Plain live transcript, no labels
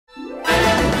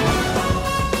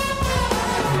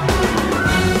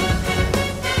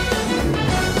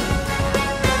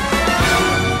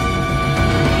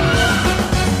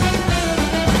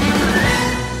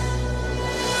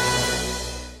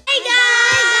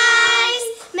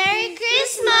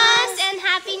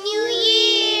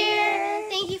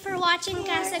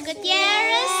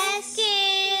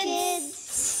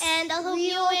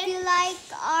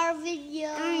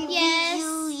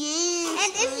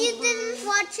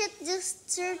watch it, just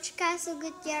search Casa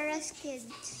Gutierrez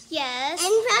Kids. Yes.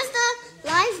 And press the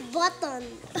like button.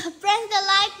 Press the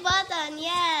like button,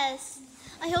 yes.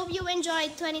 I hope you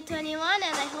enjoyed 2021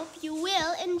 and I hope you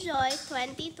will enjoy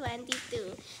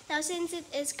 2022. Now, since it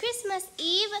is Christmas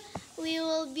Eve, we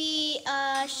will be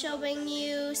showing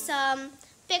you some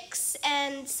pics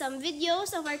and some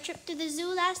videos of our trip to the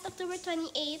zoo last October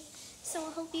 28th. So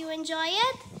I hope you enjoy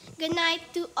it. Good night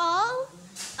to all.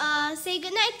 Say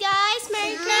good night, guys.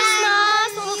 Merry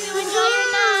Christmas. I hope you enjoy your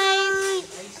night.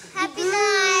 Happy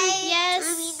night. Yes.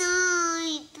 Happy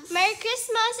night. Merry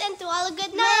Christmas and to all a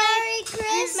good night. Merry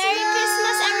Christmas. Merry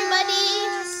Christmas, everybody.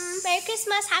 Merry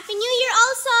Christmas. Happy New Year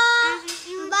also.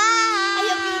 Bye. I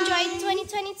hope you enjoyed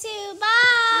 2022.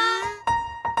 Bye.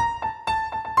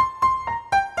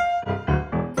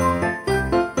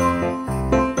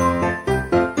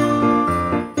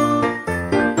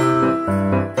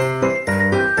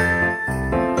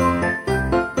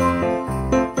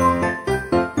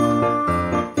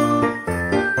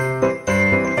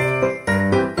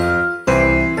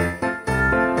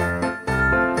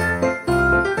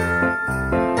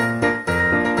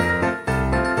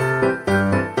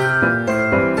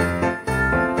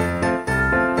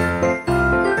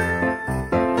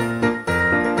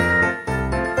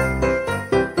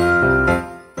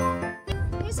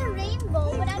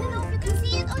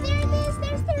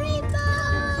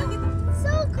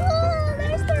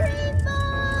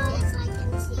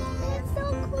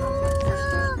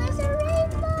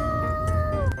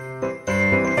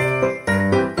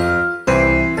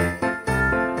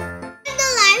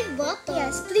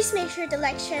 Please make sure to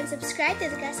like, share, and subscribe to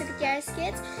the Casa Gutierrez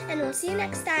Kids. And we'll see you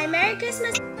next time. Merry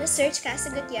Christmas! Just search Casa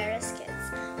Gutierrez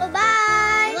Kids. Well,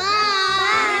 bye! Bye!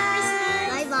 Bye!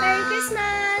 Bye! Bye! Merry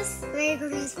Christmas! Merry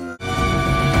Christmas!